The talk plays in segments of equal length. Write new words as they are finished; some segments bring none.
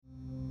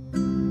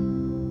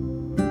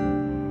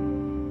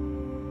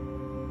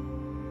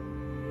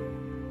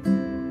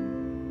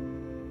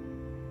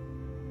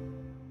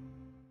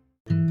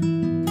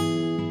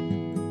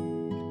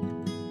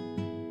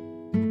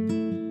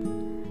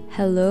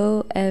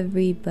Hello,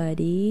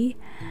 everybody.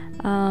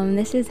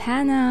 This is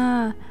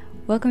Hannah.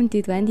 Welcome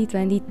to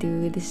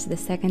 2022. This is the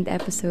second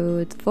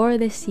episode for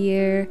this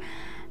year.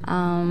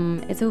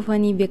 It's so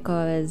funny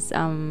because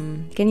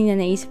kanina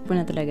naisip ko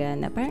na talaga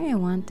na parang I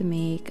want to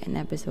make an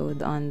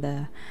episode on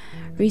the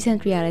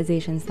recent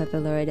realizations that the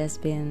Lord has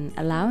been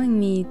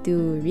allowing me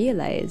to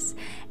realize.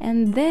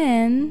 And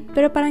then,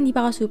 pero parang hindi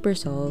pa ako super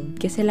solved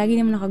kasi lagi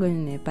naman ako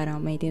ganun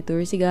parang may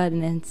tinuturo si God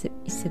and then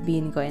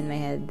sabihin ko in my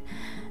head,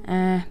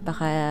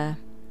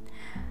 baka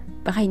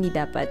hindi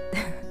dapat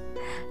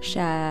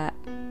siya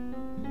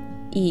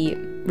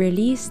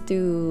i-release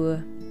to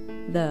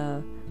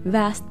the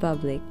vast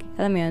public.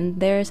 Alam mo yun,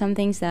 there are some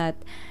things that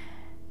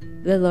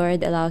the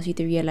Lord allows you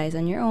to realize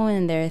on your own,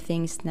 and there are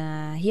things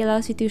na He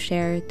allows you to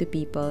share to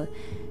people.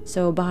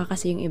 So, baka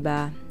kasi yung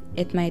iba,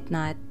 it might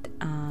not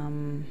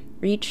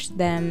reach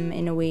them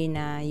in a way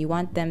na you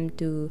want them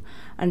to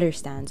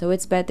understand. So,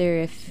 it's better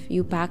if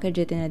you package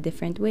it in a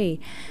different way.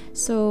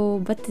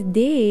 So, but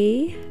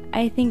today,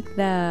 I think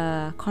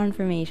the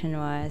confirmation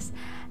was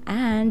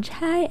Ange.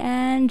 Hi,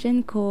 Ange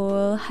and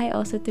Cole. Hi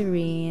also to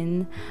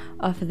Rain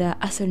of the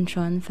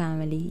Asuncion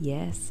family.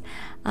 Yes.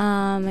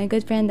 My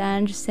good friend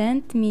Ange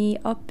sent me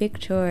a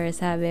picture,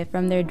 sabi,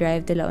 from their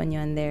drive to La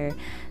Union. They're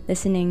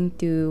listening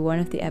to one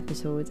of the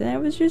episodes, and I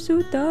was just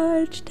so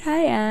touched.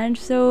 Hi, Ange.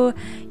 So,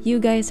 you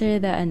guys are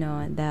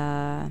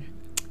the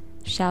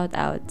shout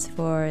outs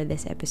for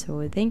this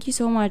episode. Thank you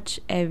so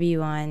much,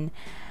 everyone.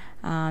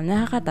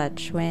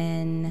 Nakaka-touch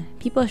when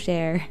people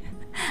share.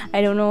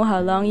 I don't know how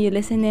long you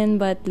listen in,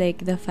 but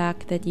like the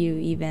fact that you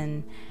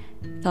even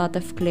thought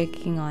of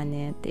clicking on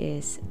it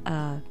is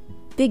a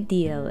big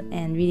deal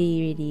and really,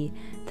 really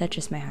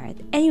touches my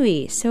heart.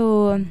 Anyway,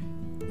 so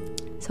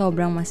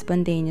sobrang mas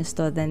spontaneous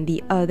to than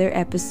the other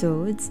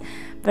episodes,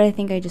 but I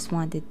think I just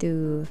wanted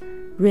to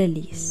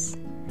release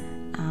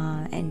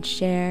and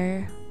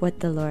share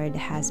what the Lord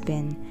has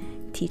been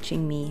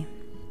teaching me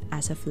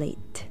as of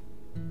late.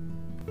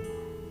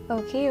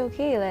 Okay,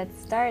 let's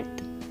start.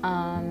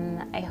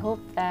 I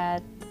hope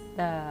that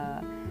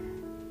the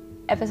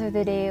episode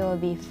today will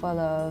be full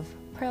of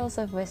pearls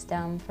of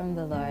wisdom from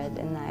the Lord,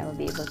 and I will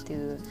be able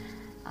to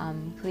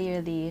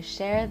clearly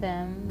share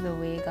them the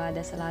way God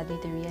has allowed me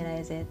to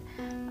realize it.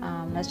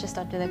 Let's just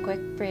start with a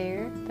quick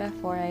prayer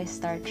before I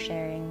start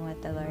sharing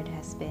what the Lord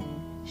has been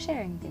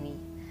sharing to me.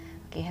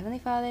 Okay, Heavenly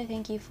Father,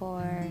 thank you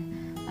for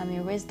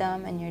your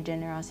wisdom and your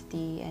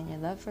generosity and your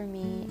love for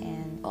me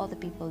and all the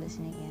people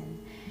listening in.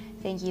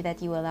 Thank you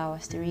that you allow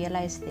us to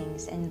realize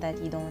things and that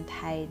you don't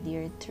hide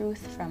your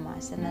truth from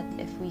us, and that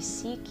if we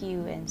seek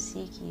you,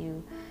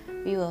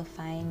 we will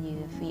find you.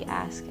 If we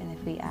ask,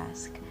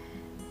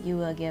 you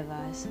will give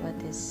us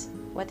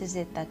what is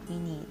it that we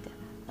need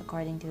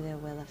according to the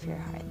will of your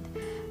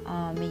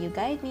heart. May you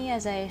guide me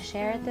as I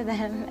share to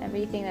them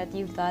everything that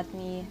you've taught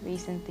me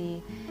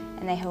recently,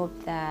 and I hope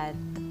that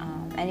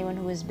anyone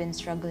who has been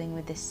struggling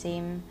with the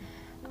same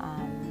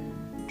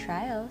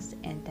trials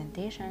and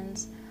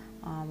temptations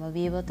will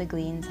be able to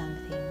glean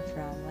something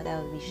from what I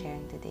will be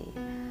sharing today.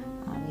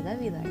 We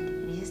love you, Lord.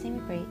 In Jesus' name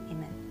we pray.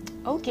 Amen.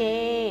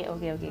 Okay.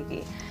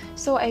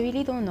 So I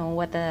really don't know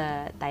what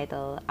the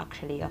title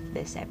actually of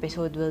this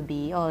episode will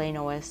be. All I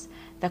know is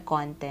the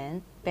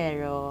content.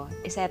 Pero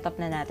iset up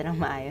na natin ang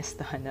maayos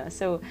to, no?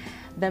 So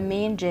the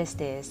main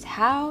gist is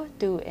how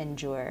to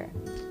endure.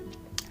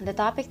 The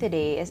topic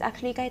today is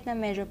actually kahit na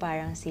medyo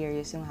parang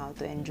serious yung how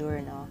to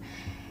endure, no?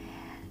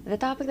 The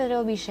topic that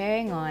I'll be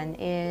sharing on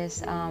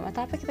is a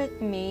topic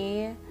that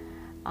may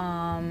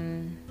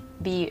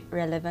be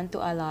relevant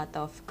to a lot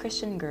of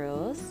Christian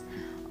girls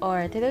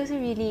or to those who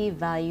really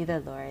value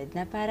the Lord,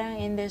 na parang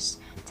in this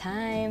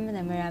time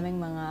na maraming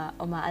mga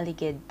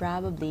umaaligid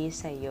probably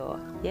sa'yo.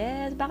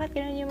 Yes, bakit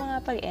ganun yung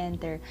mga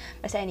pag-enter?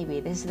 But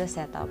anyway, this is the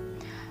setup.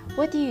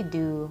 What do you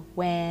do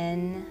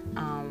when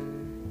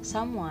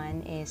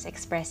someone is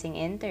expressing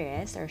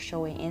interest or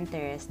showing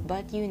interest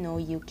but you know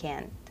you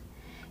can't?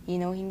 You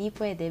know, hindi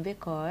pwede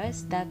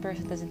because that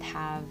person doesn't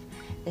have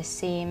the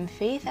same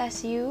faith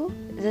as you,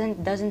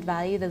 doesn't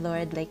value the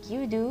Lord like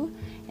you do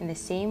in the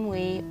same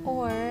way,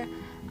 or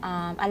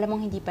alam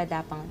mong hindi pa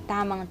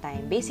tamang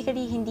time.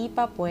 Basically, hindi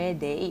pa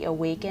pwede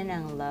i-awaken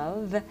ang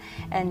love,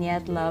 and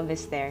yet love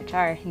is there.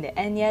 Hindi.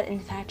 And yet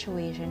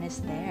infatuation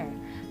is there,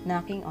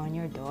 knocking on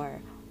your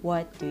door.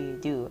 What do you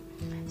do?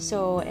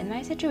 So, in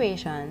my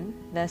situation,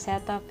 the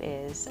setup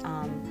is,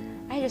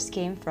 I just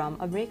came from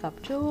a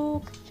breakup.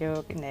 Joke.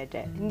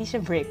 Hindi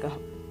siya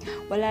breakup.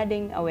 Wala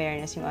ding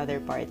awareness yung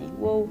other party.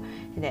 Whoa.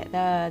 Hindi.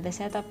 The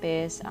setup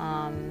is,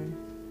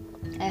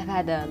 I've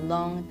had a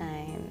long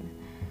time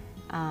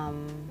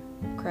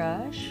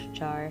crush,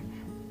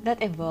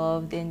 that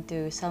evolved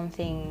into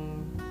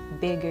something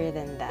bigger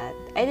than that.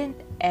 I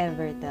didn't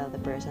ever tell the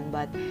person,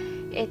 but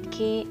it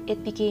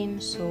became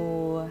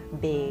so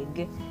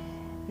big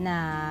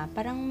na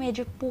parang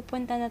medyo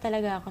pupunta na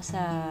talaga ako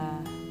sa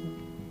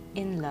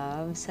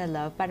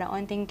love, parang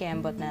onting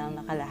kembot na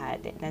lang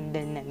nakalahati,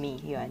 nandun na me,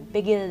 yun.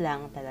 Pigil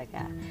lang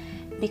talaga.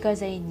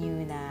 Because I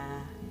knew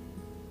na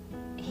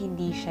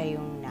hindi siya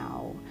yung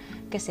now.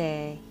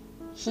 Kasi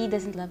he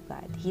doesn't love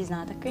God. He's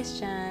not a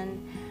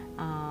Christian.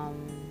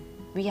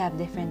 We have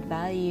different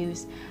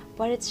values.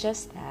 But it's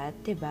just that,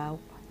 diba,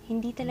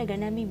 hindi talaga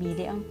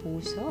namimili ang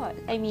puso.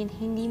 I mean,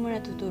 hindi mo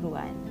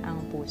natuturuan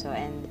ang puso.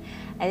 And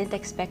I didn't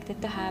expect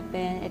it to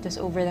happen. It was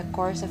over the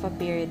course of a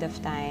period of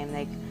time.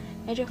 Like,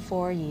 medyo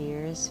 4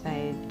 years,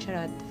 5,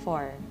 charot,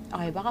 4.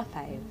 Okay, baka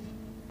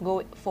 5.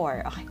 Go,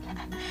 4. Okay.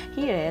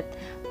 Hear it.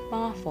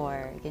 Mga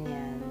 4.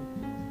 Ganyan.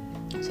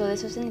 So, this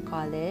was in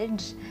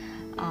college.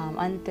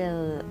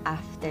 Until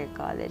after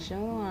college,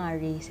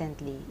 mga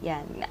recently.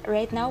 Yan.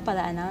 Right now,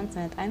 pala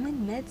announcement, I'm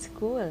in med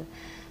school.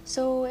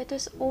 So, it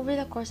was over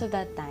the course of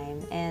that time,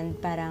 and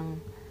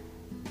parang,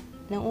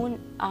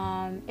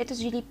 it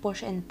was really push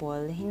and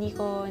pull. Hindi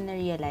ko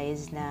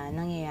na-realize na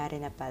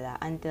nangyayari na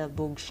pala until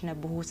buhos na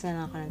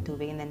lang ako ng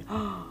tubig, and then,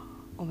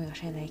 oh my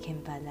gosh, I like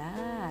him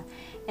pala.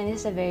 And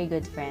he's a very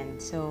good friend.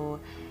 So,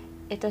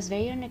 it was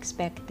very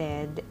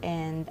unexpected,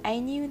 and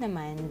I knew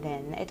naman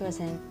then it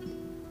wasn't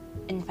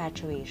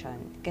infatuation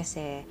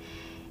kasi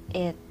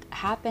it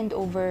happened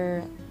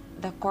over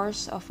the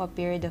course of a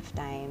period of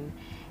time,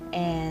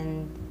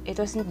 and it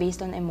wasn't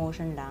based on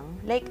emotion lang.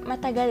 Like,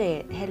 matagal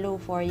eh. Hello,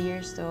 4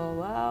 years, so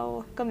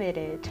wow,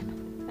 committed.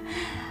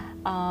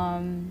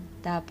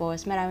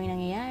 Tapos, maraming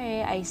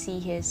nangyayari. I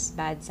see his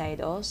bad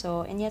side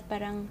also, and yet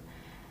parang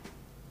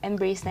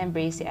embrace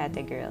si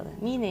ate girl.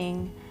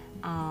 Meaning,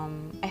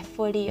 I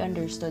fully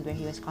understood where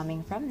he was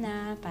coming from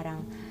na.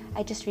 Parang,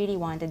 I just really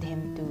wanted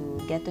him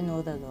to get to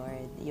know the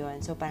Lord.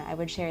 Yun. So, parang I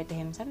would share it to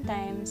him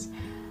sometimes.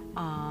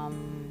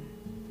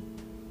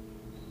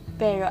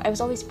 Pero, I was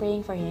always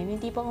praying for him.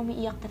 Yung tipong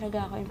umiiyak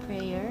talaga ako in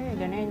prayer.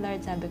 Ganun,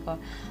 Lord, sabi ko,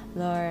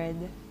 Lord,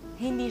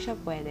 hindi siya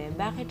pwede.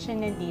 Bakit siya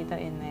nandito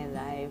in my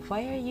life?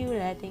 Why are you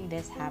letting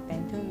this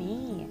happen to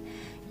me?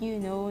 You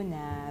know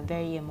na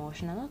very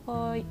emotional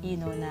ako. You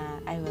know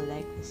na I will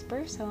like this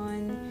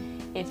person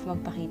if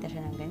magpakita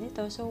siya ng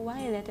ganito. So,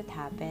 why let it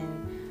happen?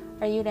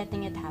 Are you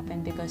letting it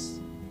happen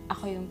because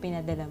ako yung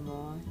pinadala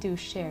mo to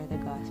share the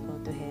gospel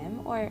to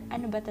him? Or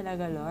ano ba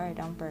talaga,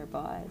 Lord, ang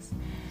purpose?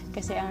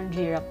 Kasi ang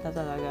girap na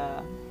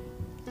talaga.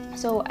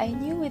 So, I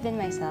knew within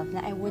myself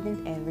na I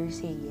wouldn't ever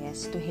say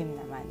yes to him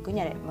naman.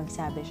 Kunyari,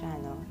 magsabi siya,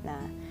 no, na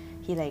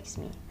he likes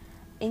me.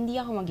 Hindi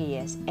ako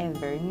mag-yes,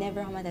 ever.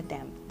 Never ako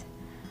matattempt.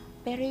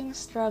 Pero yung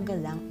struggle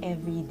lang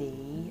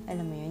everyday,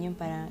 alam mo yun, yung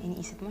parang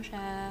iniisip mo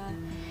siya,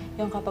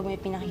 yung kapag may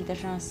pinakita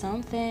siya ng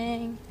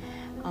something,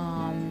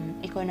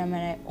 ikaw naman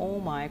ay, oh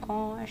my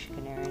gosh,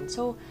 ganun.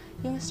 So,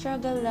 yung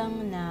struggle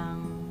lang ng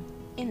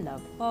in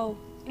love, wow,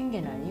 yung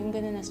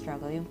ganun na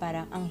struggle, yung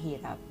parang ang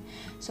hirap.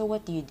 So,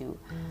 what do you do?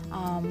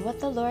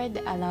 What the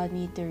Lord allowed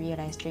me to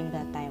realize during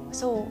that time.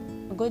 So,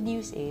 good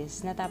news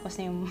is,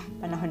 natapos na yung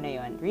panahon na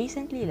yun.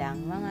 Recently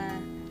lang,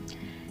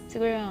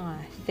 siguro mga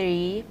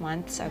 3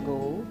 months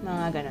ago,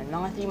 mga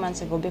 3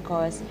 months ago,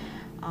 because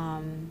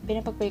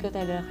pinapag-pray ko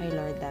talaga kay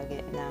Lord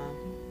lagi na,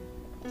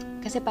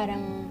 kasi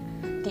parang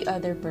the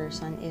other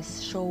person is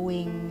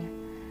showing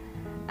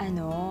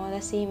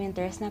the same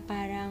interest na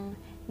parang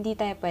hindi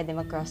tayo pwede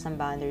mag-cross ng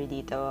boundary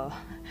dito.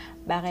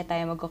 Bakit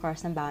tayo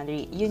mag-cross ng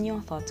boundary? Yun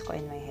yung thoughts ko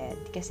in my head.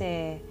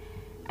 Kasi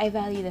I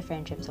value the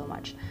friendship so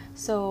much.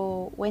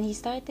 So, when he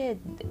started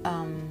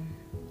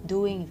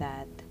doing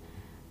that,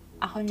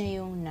 ako na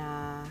yung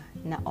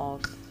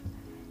na-off.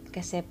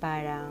 Kasi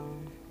parang,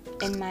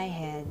 in my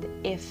head,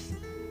 if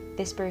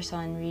this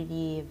person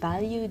really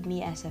valued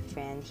me as a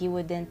friend, he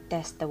wouldn't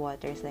test the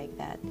waters like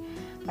that.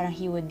 Parang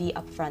he would be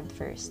upfront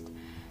first.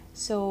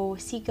 So,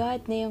 si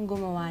God na yung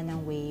gumawa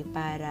ng way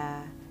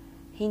para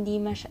hindi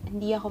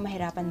ako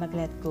mahirapan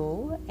mag-let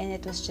go, and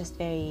it was just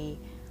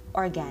very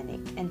organic.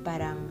 And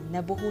parang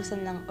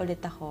nabuhusan lang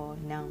ulit ako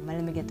ng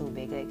malamig na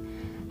tubig. Like,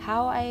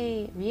 how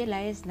I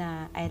realized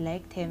na I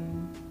liked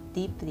him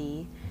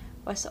deeply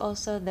was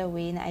also the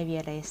way na I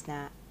realized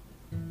na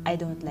I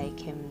don't like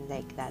him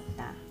like that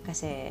na.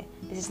 Kasi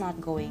this is not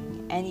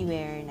going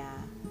anywhere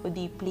na would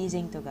be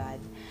pleasing to God.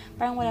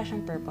 Parang wala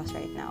siyang purpose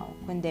right now,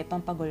 kundi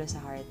pampagulo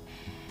sa heart.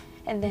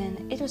 And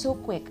then, it was so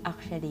quick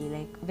actually,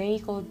 like very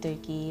cold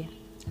turkey.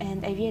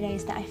 And I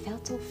realized that I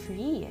felt so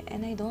free,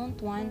 and I don't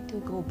want to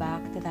go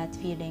back to that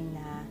feeling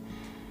na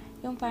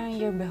yung parang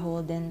you're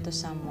beholden to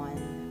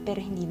someone,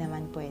 pero hindi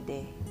naman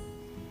pwede.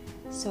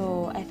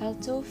 So, I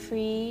felt so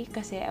free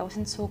kasi I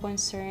wasn't so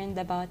concerned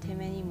about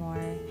him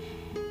anymore.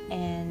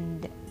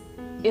 And,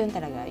 yun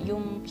talaga,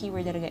 yung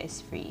keyword talaga is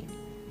free.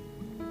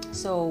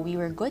 So, we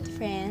were good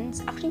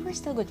friends. Actually, we're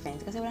still good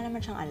friends kasi wala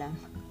naman siyang alam.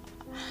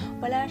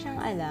 Wala siyang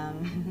alam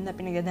na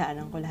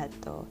pinagdadaanan ko lahat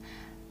to.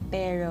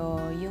 Pero,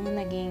 yung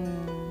naging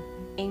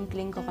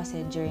inkling ko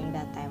kasi during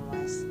that time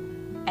was,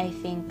 I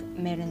think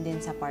meron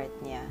din sa part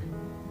niya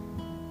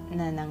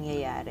na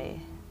nangyayari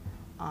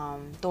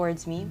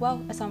towards me. Wow,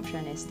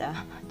 assumptionist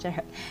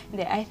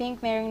Hindi, I think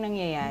merong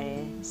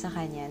nangyayari sa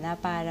kanya na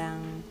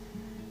parang,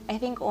 I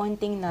think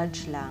onting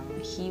nudge lang,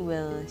 he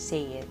will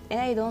say it.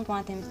 And I don't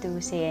want him to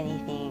say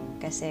anything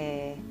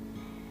kasi,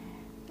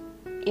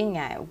 yun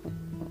nga,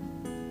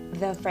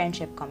 the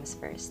friendship comes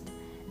first.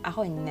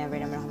 Ako, never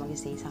naman ako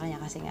mag-say sa kanya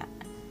kasi nga,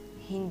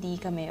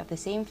 hindi kami of the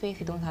same faith,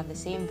 we don't have the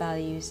same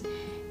values,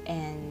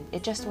 and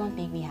it just won't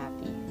make me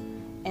happy.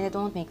 And it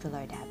won't make the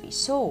Lord happy.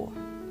 So,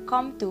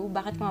 come to,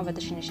 bakit ko nga ba ito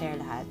sinishare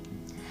lahat?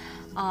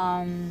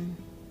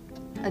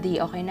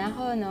 Di okay na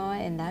ako, no,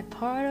 in that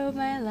part of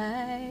my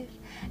life.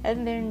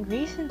 And then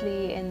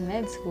recently, in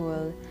med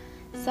school,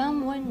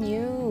 someone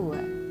new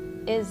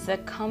is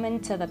coming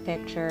to the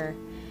picture.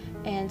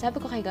 And sabi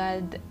ko kay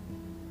God,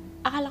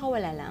 akala ko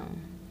wala lang.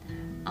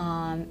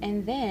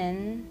 And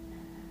then,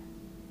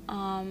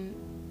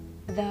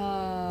 the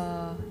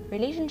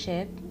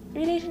relationship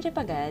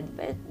agad,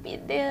 but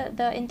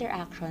the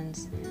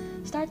interactions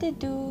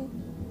started to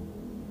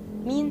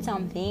mean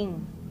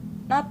something.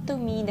 Not to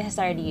me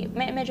necessarily,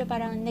 medyo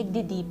parang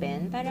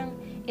nagdi-deepen, parang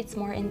it's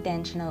more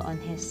intentional on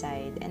his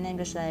side. And I'm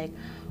just like,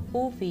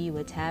 Ufi,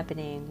 what's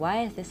happening?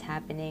 Why is this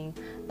happening?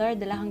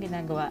 Lord, wala kang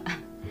ginagawa.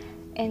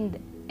 And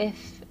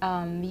if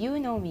you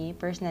know me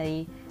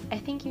personally, I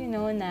think you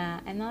know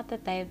na I'm not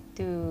the type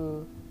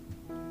to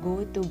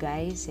go to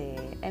guys eh.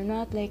 I'm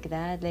not like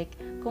that. Like,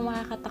 kung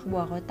makakatakbo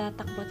ako,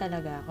 tatakbo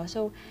talaga ako. So,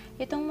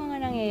 itong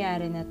mga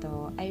nangyayari na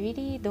to, I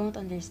really don't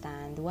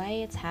understand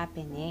why it's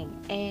happening.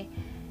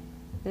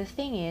 The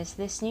thing is,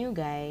 this new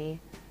guy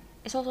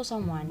is also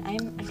someone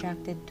I'm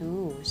attracted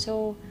to.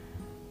 So,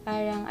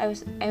 parang I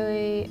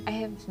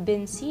have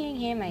been seeing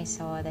him. I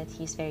saw that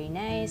he's very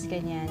nice,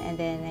 ganyan. And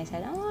then I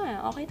said,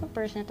 okay tong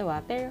person na to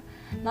pero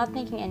not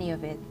thinking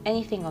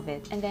anything of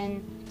it. And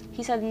then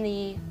he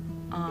suddenly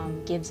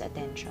gives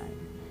attention.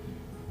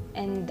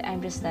 And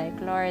I'm just like,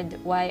 Lord,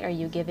 why are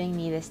you giving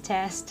me this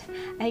test?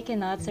 I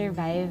cannot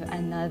survive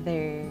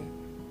another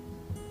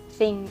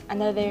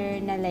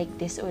na like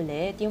this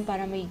ulit. Yung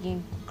parang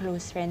magiging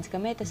close friends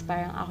kami, tapos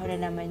parang ako na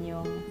naman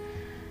yung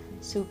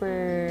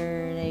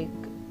super like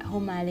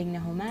humaling,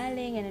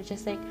 and it's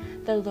just like,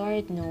 the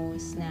Lord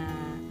knows na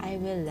I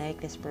will like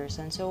this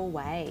person, so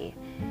why?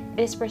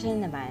 This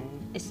person naman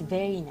is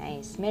very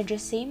nice. Medyo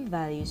same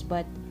values,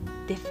 but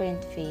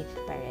different faith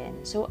pa rin.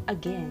 So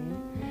again,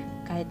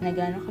 kahit na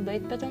gano'ng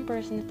kabait pa tong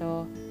person na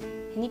to,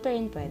 hindi pa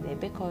rin pwede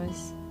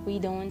because we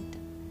don't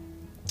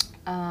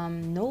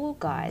know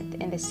God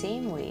in the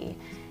same way,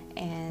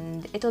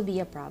 and it'll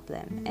be a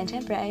problem. And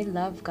syempre, I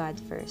love God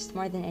first,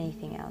 more than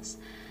anything else.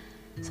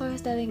 So I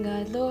was telling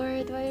God,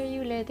 Lord, why are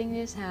you letting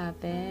this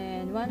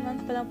happen? 1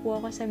 month pa lang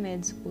po ako sa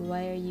med school.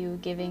 Why are you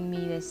giving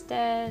me this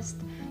test?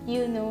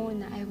 You know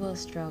na I will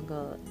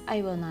struggle.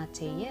 I will not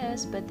say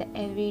yes, but the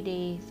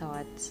everyday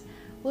thoughts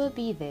will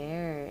be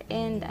there.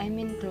 And I'm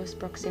in close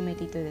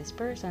proximity to this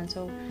person.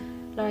 So,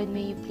 Lord,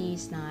 may you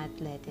please not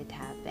let it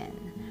happen.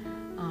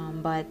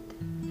 But,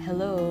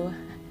 hello,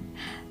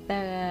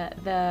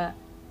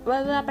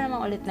 well, wala pa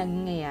namang ulit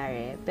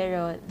nangyayari,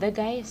 pero the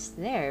guy is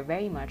there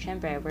very much.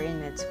 Siyempre, we're in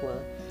med school.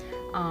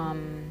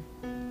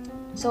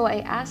 So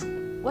I asked,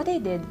 what I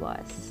did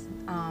was,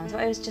 so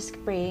I was just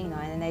praying, no,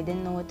 and I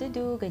didn't know what to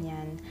do,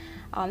 ganyan.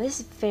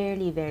 This is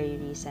fairly very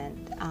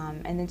recent.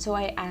 And then so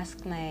I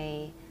asked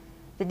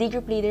the D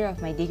group leader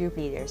of my D group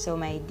leader. So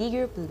my D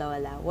group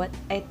lola, what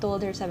I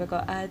told her, sabi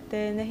ko,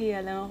 ate, nahiya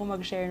lang ako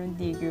mag-share ng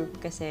D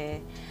group kasi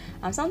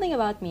something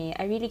about me,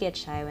 I really get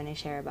shy when I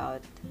share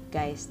about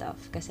guy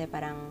stuff kasi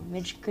parang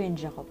medyo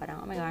cringe ako, parang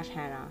oh my gosh,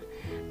 Hannah,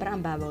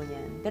 parang ang babaw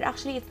niyan. But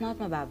actually, it's not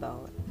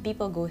mababaw.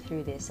 People go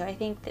through this. So I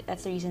think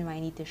that's the reason why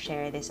I need to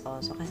share this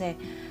also kasi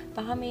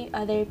baka may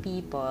other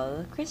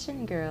people,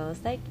 Christian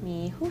girls like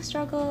me, who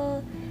struggle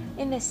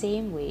in the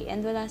same way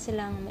and wala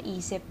silang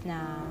maisip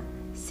na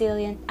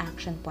salient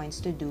action points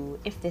to do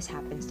if this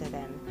happens to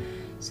them.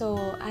 So,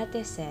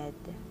 ate said,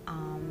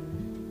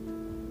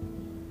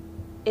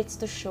 it's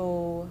to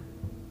show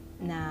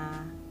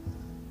na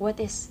who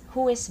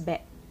is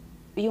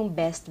yung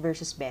best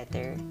versus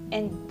better.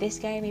 And this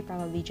guy may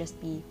probably just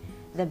be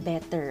the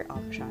better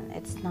option.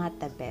 It's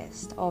not the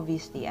best,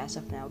 obviously, as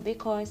of now,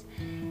 because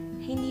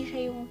hindi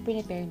siya yung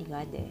prepare ni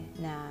God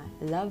na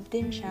love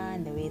din siya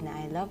in the way na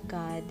I love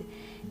God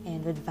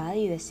and would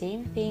value the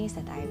same things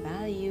that I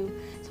value.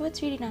 So it's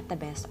really not the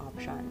best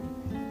option.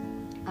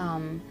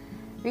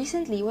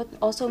 Recently, what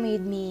also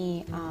made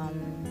me,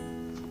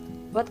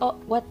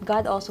 what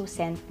God also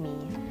sent me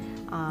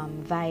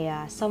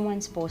via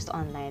someone's post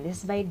online.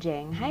 This is by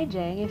Jeng. Hi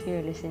Jeng, if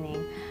you're listening.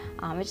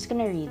 I'm just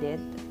gonna read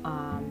it.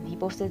 He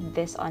posted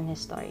this on his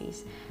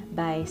stories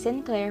by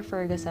Sinclair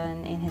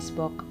Ferguson in his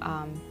book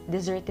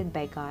Deserted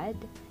by God,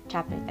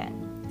 chapter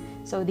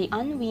 10. So the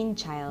unweaned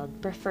child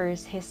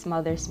prefers his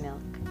mother's milk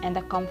and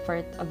the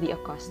comfort of the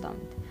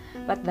accustomed,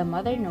 but the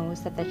mother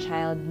knows that the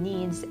child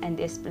needs and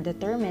is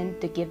determined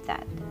to give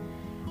that.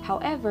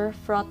 However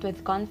fraught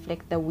with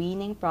conflict the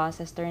weaning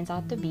process turns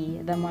out to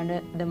be, the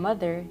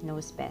mother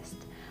knows best.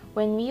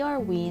 When we are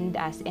weaned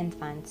as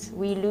infants,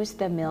 we lose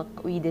the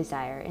milk we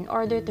desire in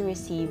order to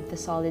receive the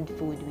solid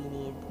food we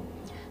need.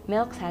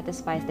 Milk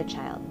satisfies the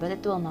child, but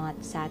it will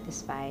not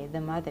satisfy the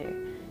mother.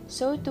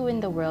 So too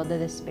in the world of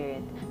the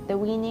Spirit, the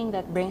weaning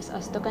that brings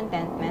us to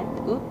contentment,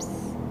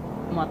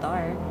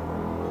 motor,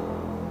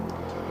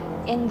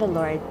 in the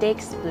Lord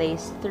takes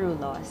place through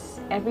loss.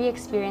 Every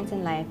experience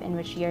in life in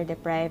which we are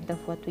deprived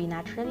of what we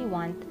naturally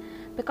want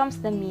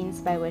becomes the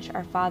means by which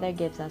our Father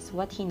gives us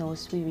what He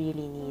knows we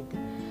really need.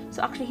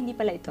 So actually, hindi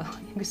pala ito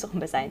yung gusto kong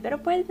basahin. Pero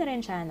pwede na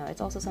rin siya, no? It's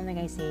also something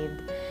I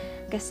saved.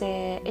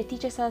 Kasi it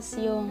teaches us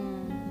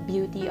yung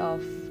beauty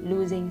of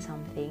losing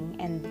something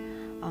and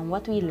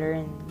what we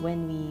learn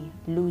when we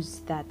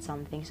lose that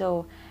something.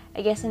 So,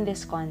 I guess in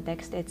this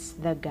context, it's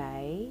the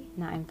guy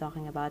na I'm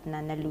talking about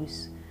na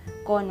na-lose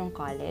ko nung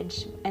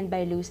college. And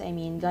by lose, I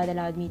mean, God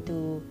allowed me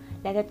to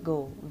let it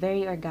go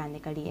very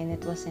organically and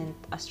it wasn't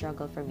a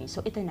struggle for me.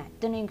 So, ito na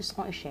yung gusto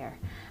kong i-share.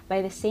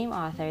 By the same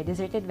author,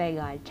 Deserted by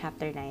God,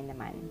 chapter 9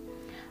 naman.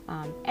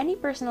 Any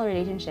personal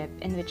relationship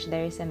in which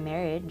there is a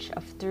marriage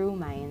of true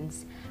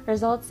minds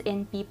results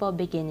in people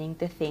beginning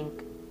to think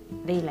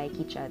they like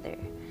each other.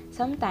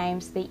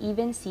 Sometimes they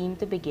even seem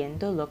to begin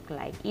to look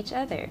like each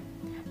other.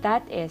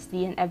 That is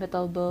the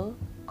inevitable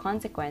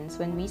consequence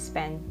when we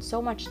spend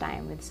so much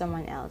time with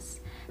someone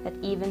else that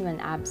even when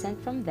absent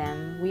from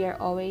them, we are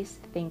always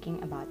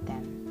thinking about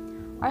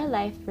them. Our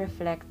life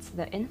reflects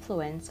the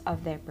influence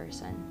of their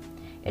person.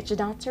 It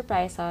should not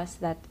surprise us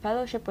that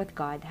fellowship with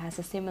God has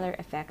a similar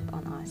effect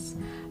on us,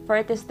 for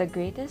it is the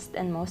greatest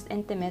and most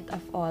intimate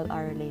of all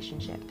our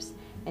relationships.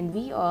 And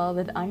we all,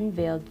 with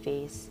unveiled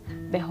face,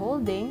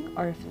 beholding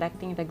or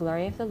reflecting the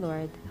glory of the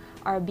Lord,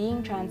 are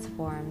being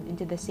transformed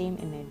into the same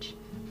image,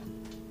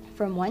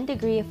 from one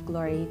degree of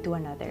glory to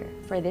another,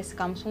 for this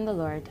comes from the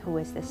Lord who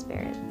is the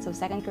Spirit. So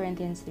 2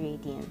 Corinthians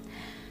 3:18.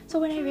 So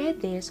when I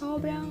read this,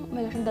 sobrang, oh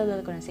my gosh, ang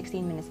daldal ko na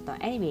 16 minutes ito.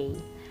 Anyway,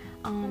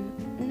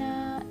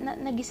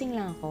 nagising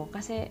lang ako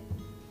kasi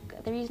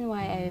the reason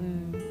why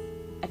I'm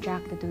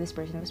attracted to this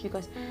person was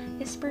because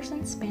this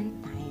person spent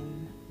time.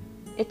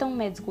 Itong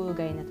med school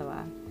guy na to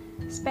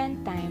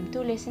spent time to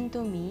listen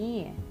to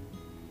me.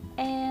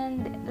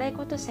 And like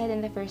what was said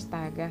in the first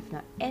paragraph, no,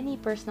 any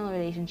personal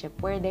relationship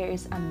where there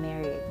is a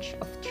marriage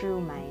of true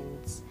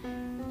minds,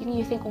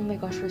 you think, oh my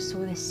gosh, we're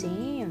so the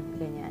same,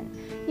 ganyan.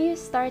 You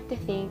start to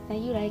think na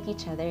you like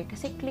each other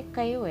kasi click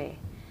kayo eh.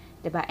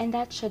 Diba? And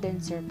that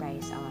shouldn't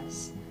surprise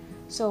us.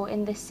 So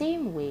in the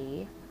same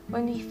way,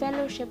 when we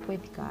fellowship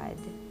with God,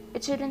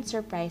 it shouldn't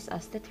surprise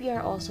us that we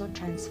are also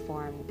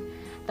transformed.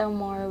 The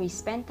more we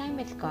spend time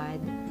with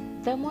God,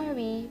 the more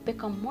we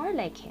become more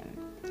like Him.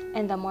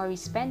 And the more we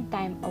spend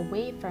time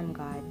away from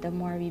God, the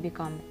more we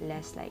become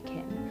less like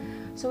Him.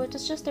 So it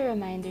was just a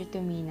reminder to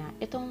me na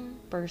itong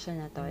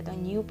person na to, itong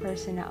new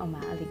person na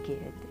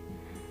umaaligid,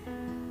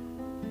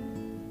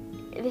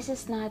 this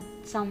is not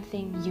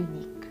something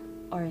unique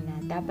or na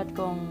dapat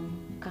kong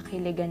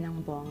kakiligan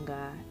ng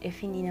bongga if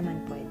hindi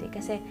naman pwede.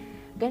 Kasi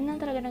ganun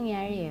talaga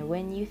nangyari eh.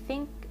 When you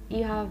think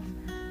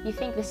you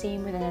think the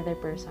same with another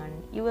person,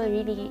 you will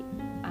really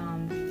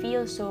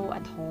feel so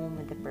at home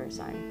with the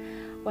person.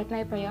 What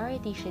my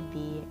priority should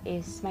be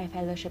is my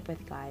fellowship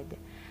with God.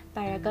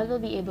 Para God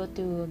will be able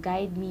to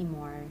guide me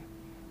more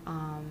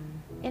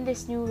in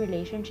this new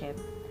relationship.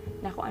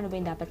 Na kung ano ba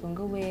yung dapat kong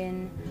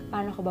gawin,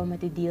 paano ko ba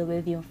mati-deal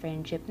with yung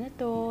friendship na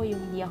to, yung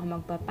hindi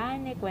ako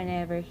magpapanic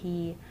whenever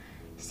he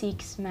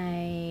seeks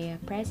my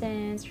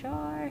presence.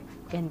 Sure,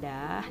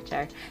 ganda,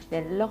 char.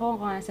 Then, loko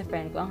ko nga sa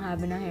friend ko, ang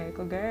haba ng hair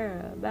ko,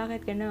 girl,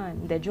 bakit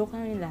ganon? The joke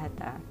lang yung lahat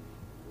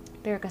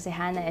Pero kasi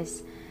Hannah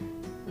is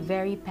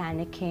very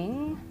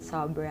panicking,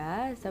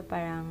 sobra. So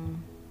parang,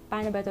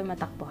 paano ba ito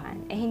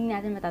matakbuhan? Eh, hindi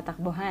natin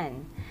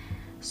matatakbuhan.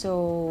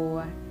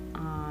 So,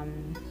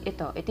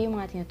 ito yung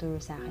mga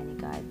tinuturo sa akin ni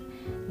God,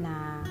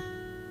 na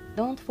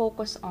don't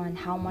focus on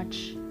how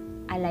much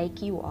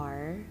alike you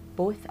are,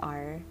 both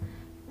are,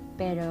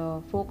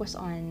 pero focus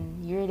on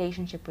your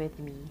relationship with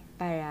me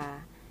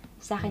para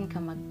sa akin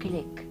ka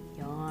mag-click.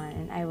 Yon.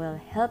 And I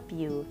will help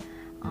you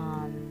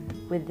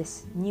with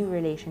this new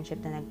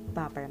relationship na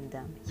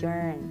nagpaparamdam.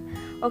 Yarn.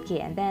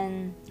 Okay, and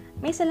then,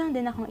 may isa lang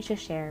din akong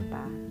i-share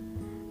pa.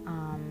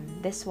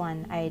 This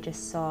one I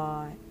just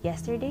saw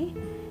yesterday,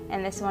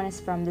 and this one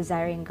is from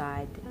Desiring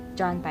God.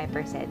 John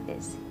Piper said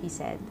this. He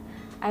said,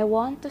 I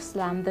want to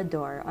slam the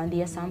door on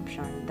the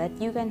assumption that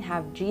you can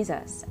have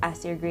Jesus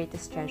as your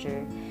greatest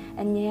treasure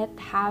and yet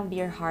have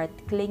your heart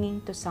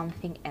clinging to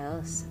something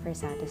else for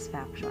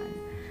satisfaction.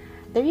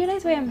 The reason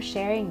why I'm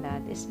sharing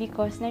that is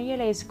because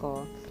na-realize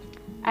ko,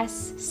 as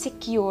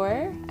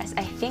secure as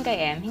I think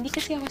I am, hindi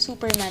kasi ako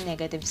Superman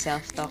negative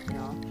self-talk,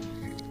 no?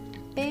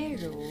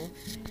 Pero,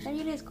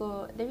 na-realize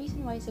ko, the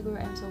reason why siguro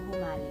I'm so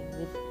humaling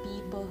with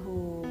people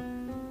who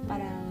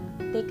parang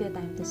take the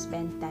time to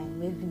spend time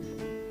with me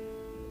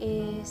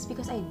is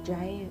because I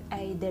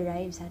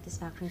derive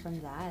satisfaction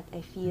from that. I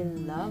feel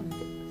loved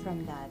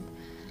from that.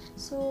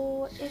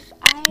 So, if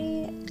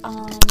I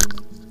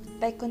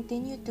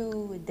continue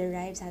to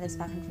derive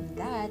satisfaction from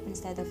that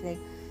instead of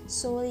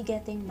solely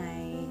getting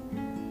my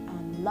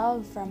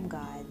love from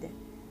God,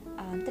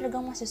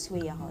 talagang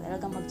masusway ako,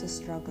 talagang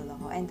magsustruggle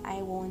ako, and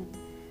I won't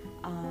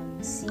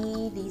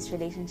see these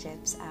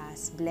relationships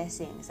as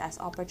blessings, as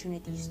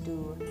opportunities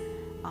to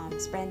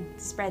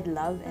spread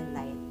love and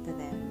light to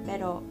them.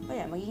 Pero,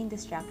 wala, magiging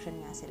distraction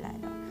nga sila,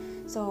 no?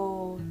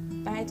 So,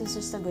 parang it was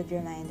just a good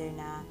reminder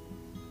na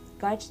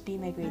God should be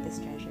my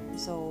greatest treasure.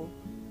 So,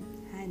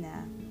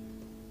 Hannah,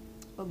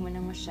 huwag mo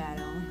nang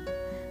masyadong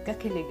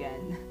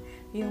kakiligan.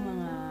 Yung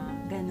mga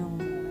ganong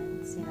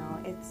moments,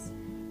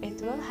 it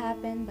will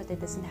happen, but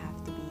it doesn't have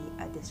to be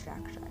a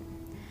distraction.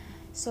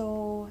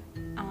 So,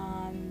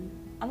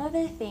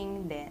 another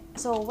thing then,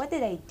 so what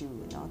did I do,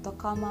 to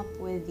come up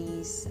with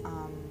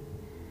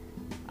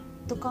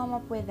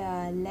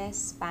a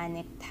less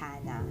panicked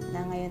Hannah,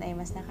 na ngayon ay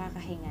mas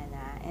nakakahinga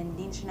na, and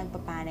din siya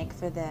nagpapanic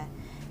for the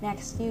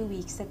next few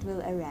weeks that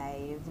will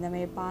arrive, na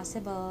may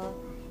possible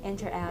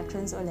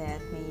interactions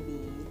ulit, maybe,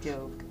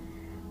 joke.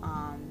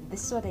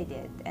 This is what I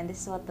did, and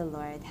this is what the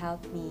Lord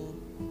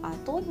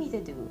told me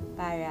to do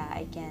para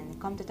I can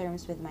come to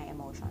terms with my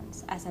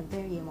emotions as a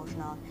very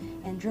emotional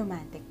and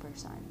romantic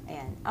person.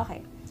 Ayan, okay.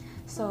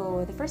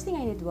 So, the first thing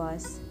I did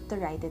was to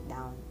write it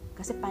down.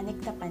 Kasi panik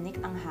na panik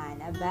ang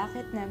Hannah,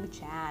 bakit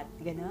nag-chat?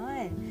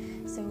 Ganon.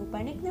 So,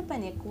 panik na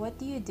panik, what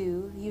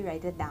do? You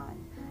write it down.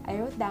 I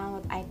wrote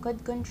down what I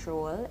could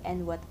control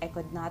and what I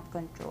could not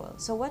control.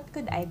 So, what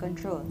could I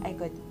control? I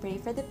could pray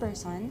for the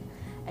person.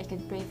 I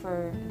could pray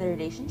for the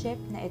relationship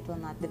na it will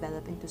not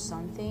develop into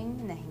something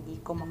na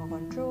hindi ko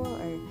makakontrol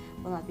or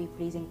will not be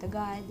pleasing to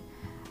God.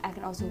 I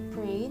can also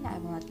pray na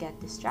I will not get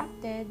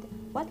distracted.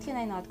 What can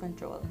I not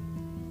control?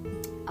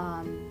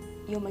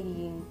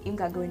 Yung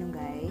gagawin ng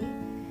guy,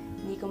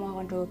 hindi ko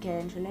makakontrol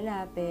kailan siya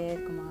lalapit,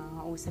 kung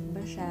makakausap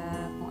ba siya,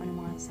 kung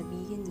ano mga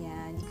sabihin niya,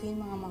 hindi ko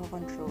yung mga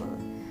makakontrol.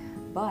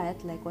 But,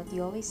 like what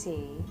you always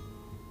say,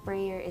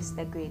 prayer is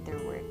the greater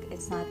work.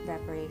 It's not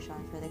preparation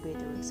for the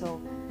greater work.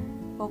 So,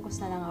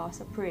 focus na lang ako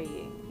sa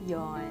praying.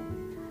 Yon.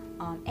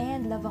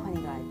 And love ako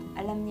ni God.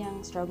 Alam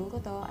niyang struggle ko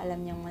to,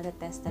 alam niyang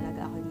matatest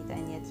talaga ako dito,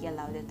 and yet He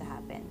allowed it to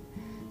happen.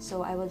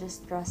 So, I will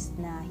just trust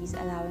na He's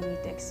allowing me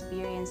to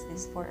experience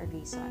this for a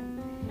reason.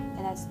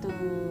 And that's to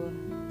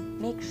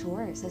make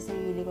sure sa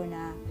sarili ko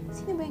na,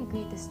 sino ba yung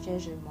greatest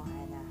treasure mo,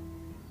 Hannah?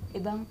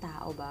 Ibang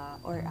tao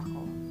ba or ako?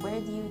 Where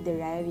do you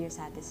derive your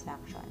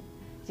satisfaction?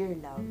 Your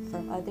love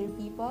from other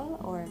people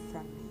or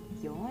from me?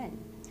 Yun.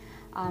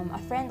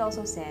 A friend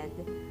also said,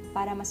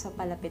 para mas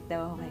mapalapit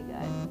daw ako kay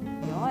God.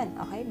 Yun.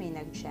 Okay, may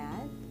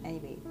nag-chat.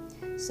 Anyway.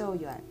 So,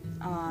 yun.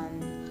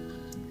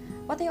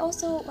 What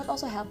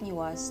also helped me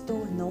was to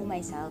know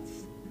myself.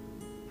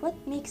 What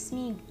makes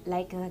me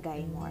like the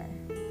guy more?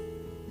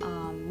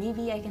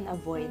 Maybe I can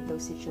avoid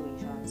those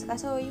situations.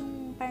 Kaso,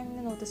 yung parang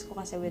na-notice ko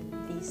kasi with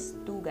these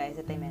two guys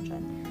that I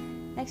mentioned,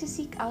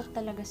 nagsiseek out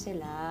talaga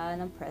sila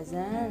ng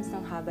presence,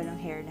 ng haba ng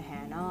hair na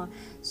Hannah.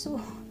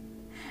 So,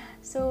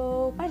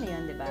 paano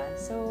yun, diba?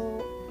 So,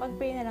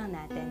 mag-pray na lang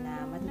natin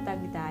na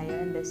matatag tayo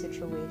in those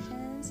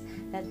situations,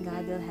 that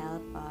God will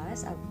help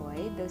us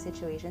avoid those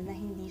situations na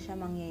hindi siya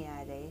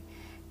mangyayari,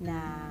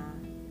 na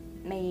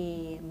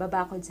may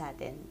babakod sa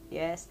atin.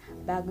 Yes,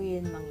 bago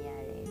yun mangyari.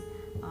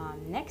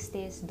 Next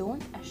is, don't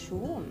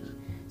assume.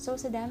 So,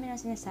 sa dami ng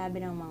sinasabi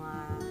ng mga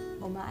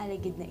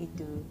umaaligid na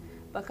ito,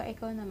 pagka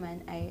ikaw naman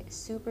ay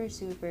super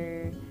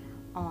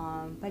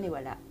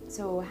paniwala.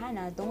 So,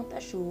 Hannah, don't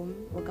assume,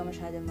 huwag ka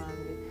masyadong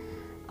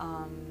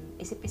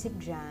isip-isip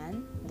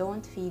dyan.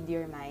 Don't feed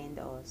your mind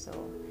also.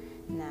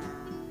 Na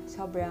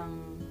sobrang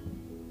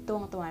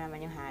tuwang-tuwa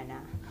naman yung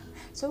Hannah.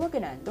 So, wag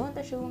ganun. Don't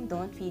assume,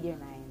 don't feed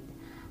your mind.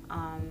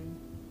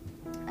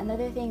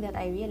 Another thing that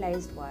I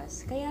realized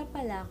was, kaya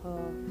pala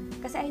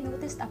kasi I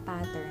noticed a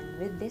pattern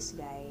with this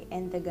guy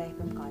and the guy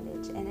from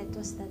college, and it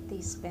was that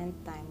they spent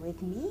time with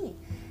me.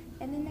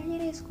 And then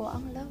na-realize ko,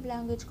 ang love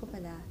language ko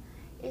pala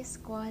is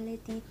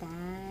quality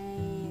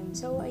time.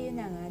 So, ayun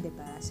na nga,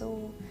 diba?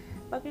 So,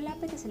 pag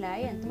nilapit na sila,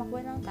 ayan,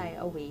 tumakbo lang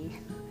tayo away.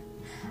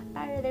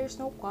 Para there's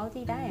no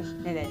quality time.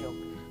 Nila,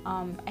 joke.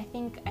 I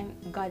think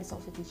God is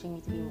also teaching me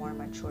to be more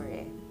mature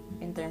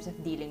in terms of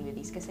dealing with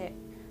these. Kasi,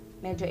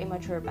 medyo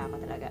immature pa ako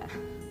talaga.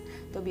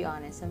 To be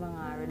honest, sa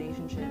mga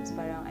relationships,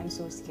 parang I'm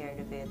so scared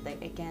of it.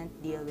 Like, I can't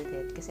deal with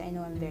it kasi I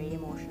know I'm very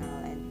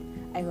emotional and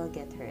I will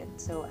get hurt.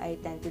 So,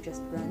 I tend to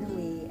just run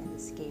away and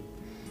escape.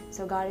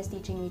 So, God is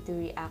teaching me to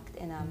react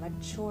in a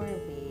mature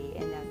way,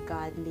 in a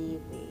godly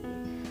way.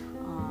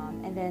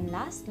 And then,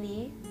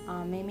 lastly,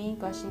 my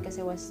main question kasi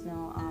was,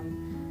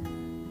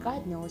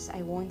 God knows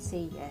I won't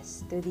say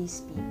yes to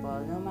these people,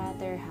 no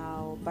matter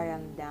how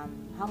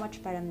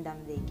much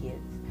paramdam they give.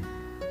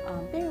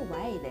 Pero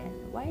why then?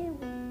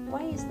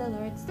 Why is the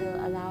Lord still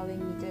allowing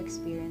me to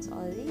experience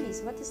all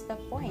these? What is the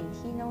point?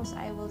 He knows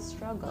I will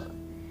struggle.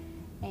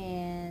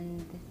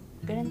 And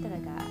ganun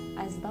talaga.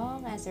 As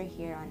long as we're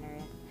here on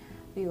earth,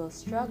 we will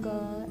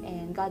struggle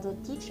and God will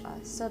teach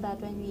us so that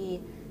when we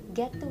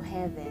get to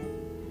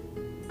heaven,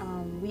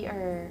 we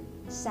are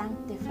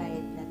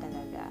sanctified na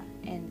talaga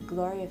and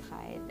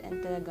glorified,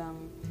 and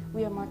talagang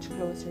we are much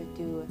closer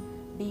to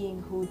being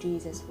who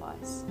Jesus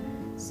was.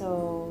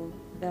 So,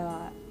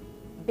 the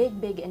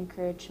big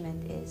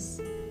encouragement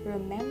is,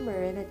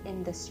 remember that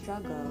in the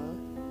struggle,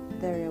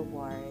 the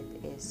reward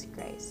is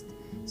Christ.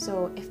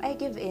 So, if I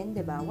give in,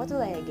 diba, what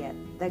will I get?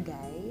 The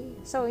guy?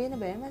 So, yun na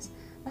ba yun?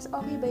 Mas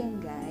okay ba yung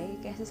guy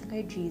kaysa sa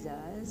kay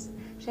Jesus?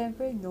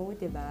 Syempre, no,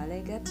 diba?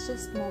 Like, that's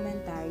just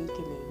momentary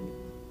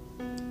kilig.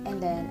 And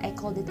then, I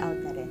called it out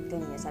na rin.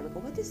 Kanina, sabi ko,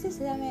 what is this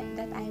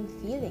that I'm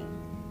feeling?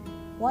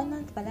 1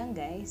 month pa lang,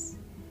 guys.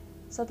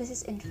 So this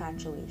is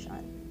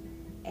infatuation.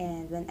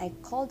 And when I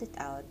called it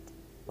out,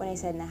 when I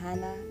said na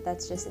Hannah,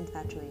 that's just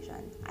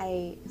infatuation,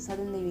 I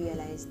suddenly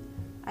realized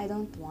I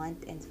don't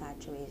want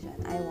infatuation.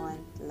 I want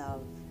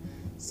love.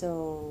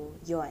 So,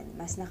 yun.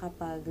 Mas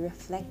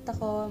nakapag-reflect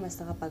ako, mas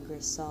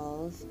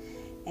nakapag-resolve,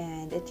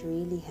 and it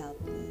really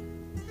helped me.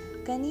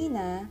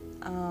 Kanina,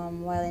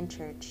 while in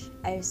church,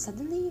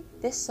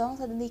 this song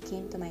suddenly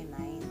came to my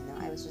mind.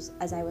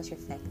 As I was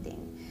reflecting.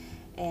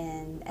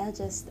 And I'll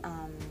just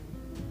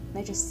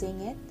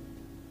sing it.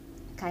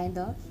 Kind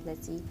of.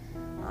 Let's see.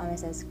 It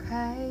says,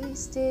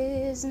 Christ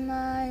is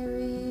my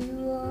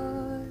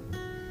reward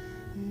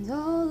and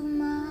all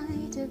my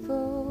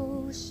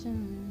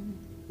devotion.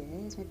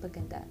 Yes, may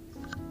pagkanta.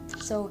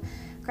 So,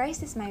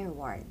 Christ is my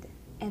reward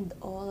and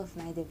all of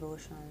my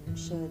devotion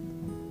should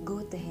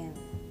go to Him.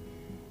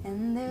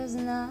 And there's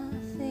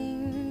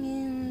nothing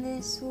in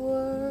this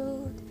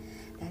world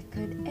that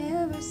could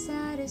ever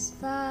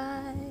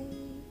satisfy.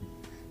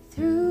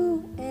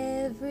 Through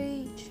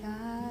every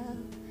trial,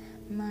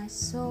 my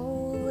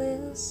soul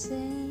will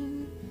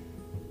sing.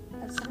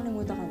 At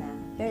nakalimutan ko na.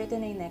 Pero ito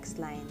na yung next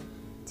line.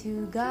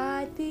 To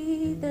God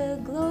be the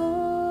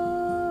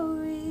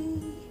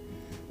glory.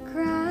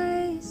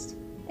 Christ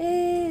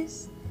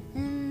is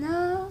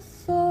enough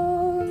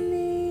for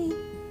me.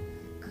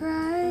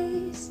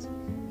 Christ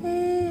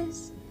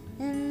is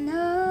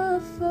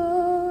enough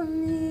for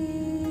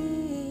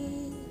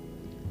me.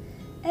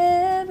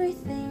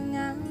 Everything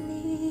I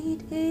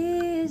need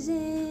is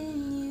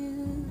in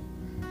you.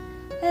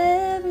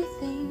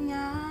 Everything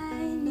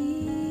I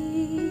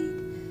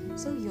need.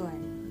 So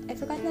yun. I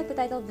forgot na the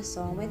title of the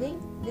song. I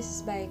think this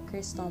is by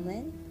Chris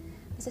Tomlin.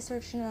 Basta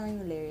search na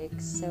lang yung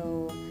lyrics.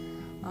 So,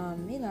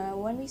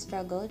 when we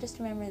struggle, just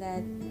remember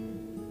that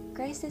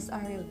Christ is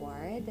our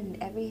reward and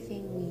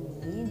everything we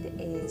need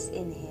is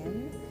in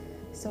Him.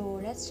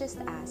 So let's just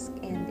ask,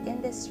 and in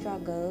this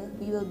struggle,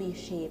 we will be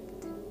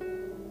shaped,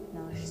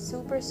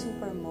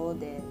 super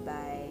molded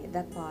by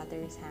the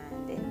Potter's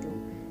hand into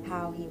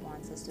how He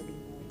wants us to be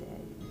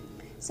molded.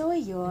 So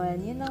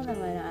ayun, yun lang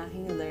naman ang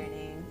aking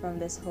learning from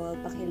this whole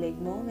pakilig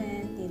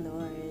moment ni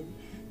Lord,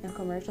 ng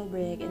commercial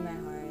break in my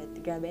heart,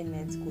 grabe in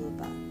med school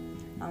pa.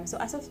 So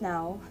as of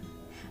now,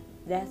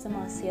 that's the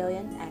mga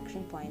salient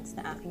action points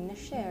na aking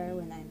na-share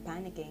when I'm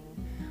panicking.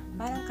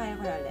 Parang kaya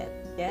ko na ulit.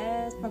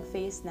 Yes,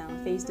 mag-face na,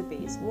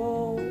 face-to-face.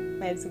 Whoa,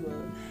 med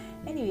school.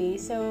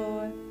 Anyway,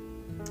 so,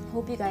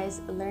 hope you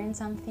guys learned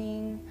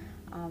something.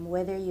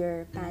 Whether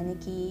you're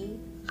panicky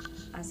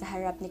sa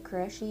harap ni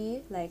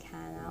crushy like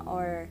Hannah,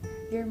 or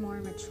you're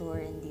more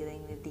mature in dealing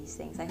with these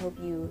things. I hope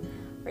you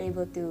were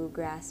able to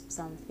grasp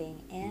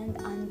something. And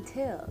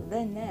until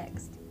the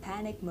next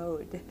panic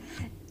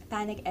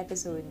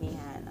episode ni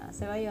Hannah.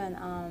 So ayun,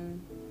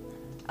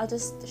 I'll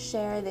just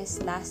share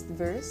this last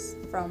verse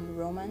from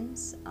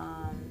Romans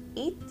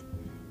 8,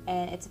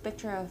 and it's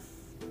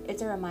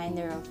a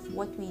reminder of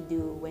what we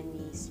do when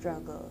we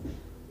struggle,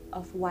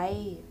 of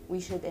why we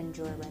should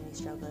endure when we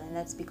struggle, and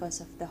that's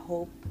because of the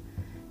hope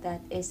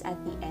that is at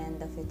the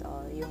end of it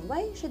all. Yung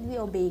why should we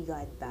obey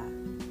God ba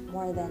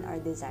more than our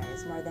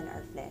desires, more than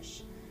our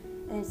flesh?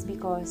 And it's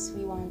because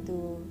we want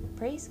to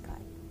praise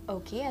God.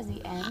 Okay, as we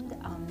end,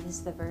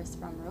 this is the verse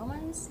from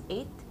Romans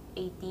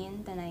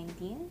 8:18 to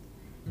 19,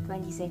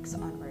 26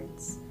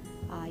 onwards.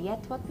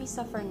 Yet what we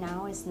suffer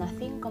now is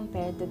nothing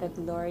compared to the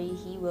glory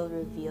He will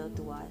reveal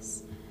to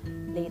us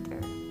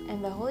later.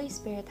 And the Holy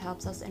Spirit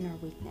helps us in our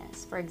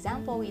weakness. For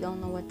example, we don't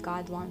know what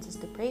God wants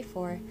us to pray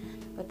for,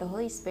 but the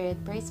Holy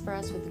Spirit prays for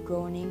us with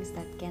groanings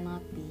that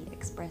cannot be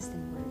expressed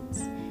in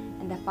words.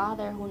 And the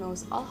Father, who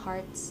knows all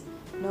hearts,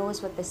 knows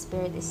what the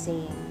Spirit is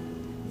saying.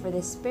 For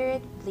the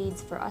Spirit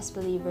pleads for us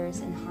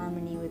believers in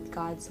harmony with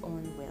God's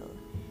own will.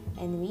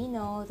 And we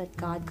know that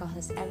God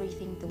causes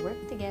everything to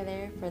work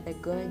together for the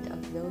good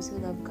of those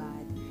who love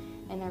God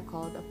and are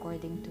called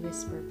according to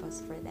His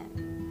purpose for them.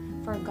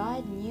 For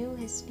God knew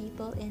His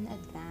people in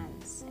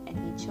advance, and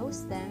He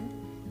chose them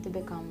to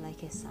become like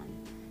His Son,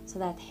 so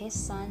that His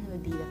Son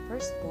would be the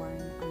firstborn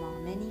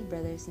among many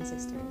brothers and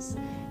sisters.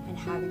 And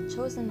having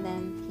chosen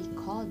them, He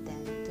called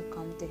them to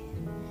come to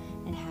Him.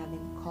 And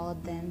having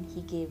called them,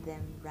 He gave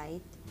them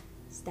right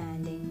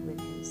standing with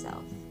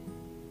Himself.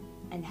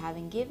 And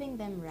having given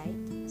them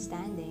right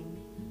standing,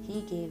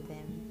 He gave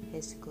them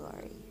His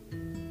glory.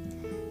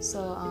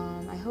 So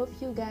I hope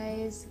you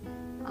guys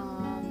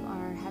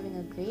are having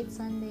a great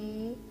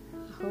Sunday.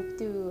 I hope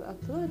to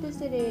upload this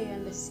today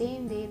on the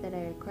same day that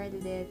I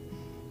recorded it.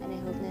 And I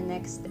hope na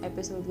next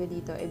episode ko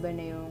dito, iba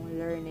na yung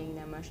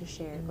learning na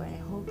share ko. And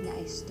I hope na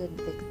I stood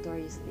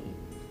victoriously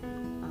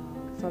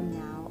from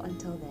now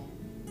until then.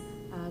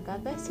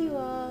 God bless you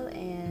all,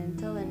 and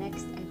until the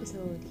next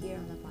episode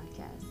here on the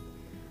podcast.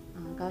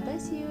 God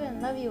bless you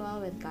and love you all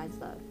with God's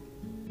love.